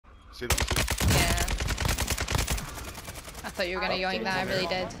See them? Yeah. I thought you were gonna yoink that, I really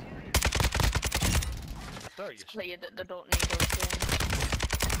did. There you It's clear that they don't need us doing.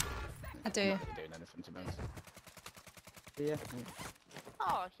 I do. I'm not really doing anything to be honest. Yeah.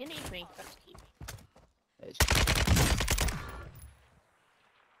 Oh, you need me. That's cute. It's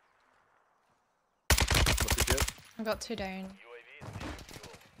What's the deal? I got 2 down.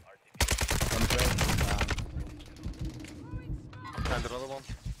 one's red. And another one.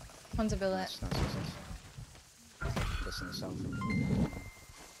 One's a bullet. Nice. Listen to south.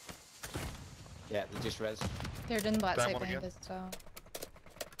 Yeah, they just res. They're doing the black Down side one behind again. us as well.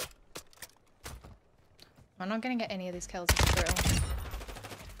 I'm not gonna get any of these kills, it's brutal.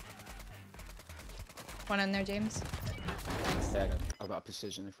 One in there, James. Yeah, I've got a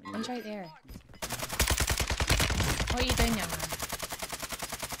precision if we need One's it. right there. What are you doing, young man?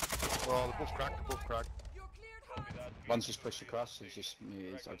 Oh, they're both cracked, One's just pushed across, I've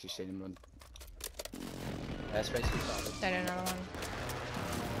just seen him run. It's basically started. Down another one.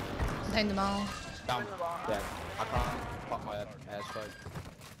 Down them all. Down. Yeah, I can't pop my airstrike.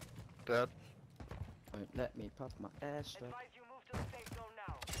 Dead. Won't let me pop my airstrike.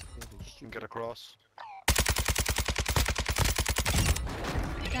 You can get across.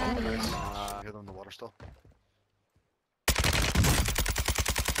 Got him. Hit on the water still.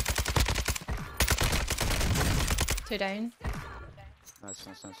 Two down. Nice.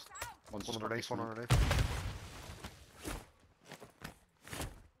 One's One just underneath, popped one this underneath.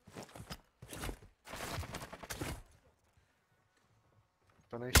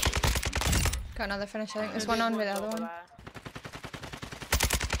 Finish. Got another finish, I think. There's one on with the other one.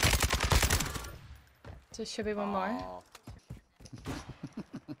 So should be one more. Aw.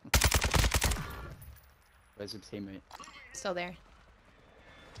 Where's the teammate? Still there.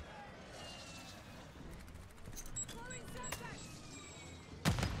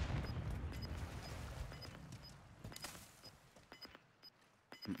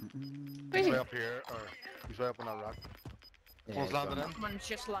 He's way up here, or he's way up on that rock. Yeah, One's he's landed gone. in. One's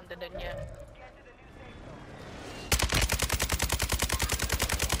just landed in, yeah.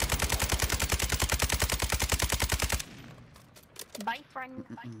 Bye, friend.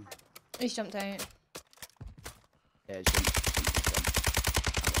 He's jumped out. Yeah, he's jumped.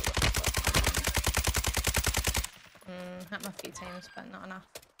 Hit him a few times, but not enough.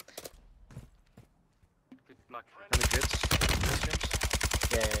 Any kids?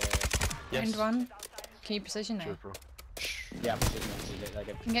 Yeah. Round one. Can you precision now? Sure, bro. Yeah, precision it like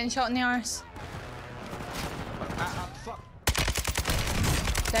a... I'm getting shot in the arse. fuck!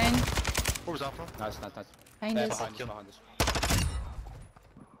 Down. What was that from? Nice. Behind us. Behind us.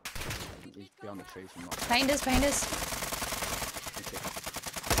 He's beyond the tree from that. Behind us.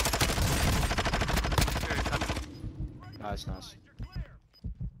 Nice.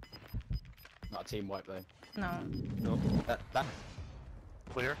 Not a team wipe though. No. Nope. That.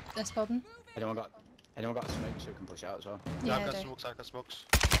 Clear. This building. Anyone got a smoke so we can push out as well? Yeah, Yeah, I've I got do. smokes, I've got smokes.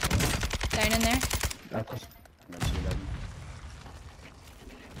 Down in there. I'm going to see them.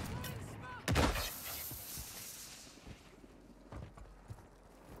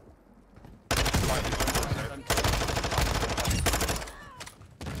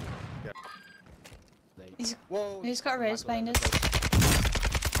 Whoa! He's got a raise behind us.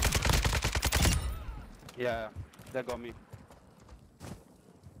 Yeah, they got me.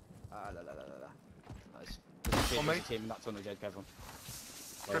 Nice. On me. Team, that's on the dead, careful.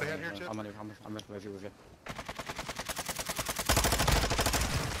 Got a head here, Chip. I'm with you.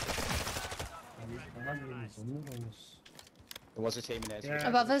 There was a team in there. Yeah.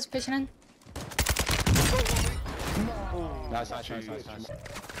 Above us, pushing in. Nice.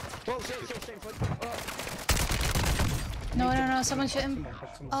 Whoa, same foot. No, someone shoot him.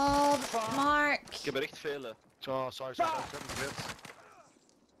 Oh, Mark. Ik heb er echt veel. Oh, sorry, hit.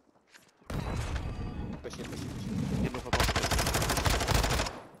 Push it. Ik heb nog wat vast.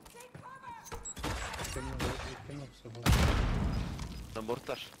 Dan wordt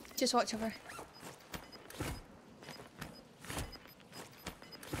daar. Just watch over.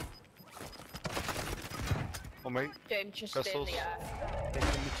 On me. James, just stay in Pistols. the air. Kijk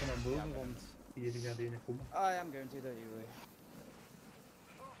een beetje naar boven, want hier gaat een komen. I am going to do you.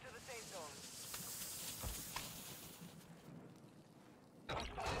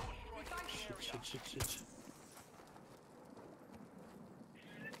 Shit.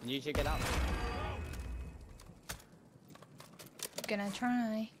 Can you two get out? Gonna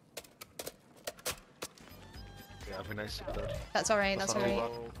try. Yeah, it'd be nice to get that. That's alright, that's That's not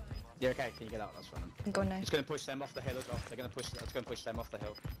alright. all Yeah, okay, can you get out? That's fine. I'm going now. It's going to push them off the hill as well. It's going to push them off the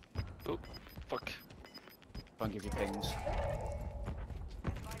hill. Oh, fuck. Try and give you pings.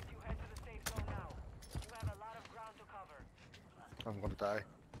 I'm gonna die.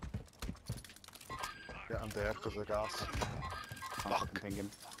 Yeah, I'm dead because of the gas. Can't fucking ping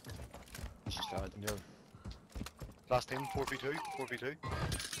him. He's just died. No. Last team, 4v2, 4v2.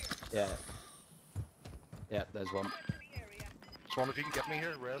 Yeah. Yeah, there's one. Swan, if you can get me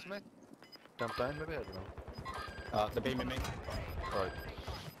here, res me. Jump down maybe, I don't know. They're beaming me. Right.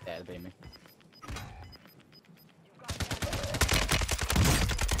 Yeah, they're beaming me.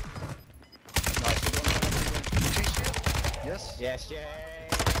 Nice. Yes? Yes, yay!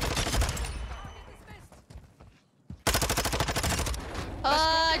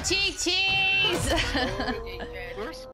 Oh, cheese! Where's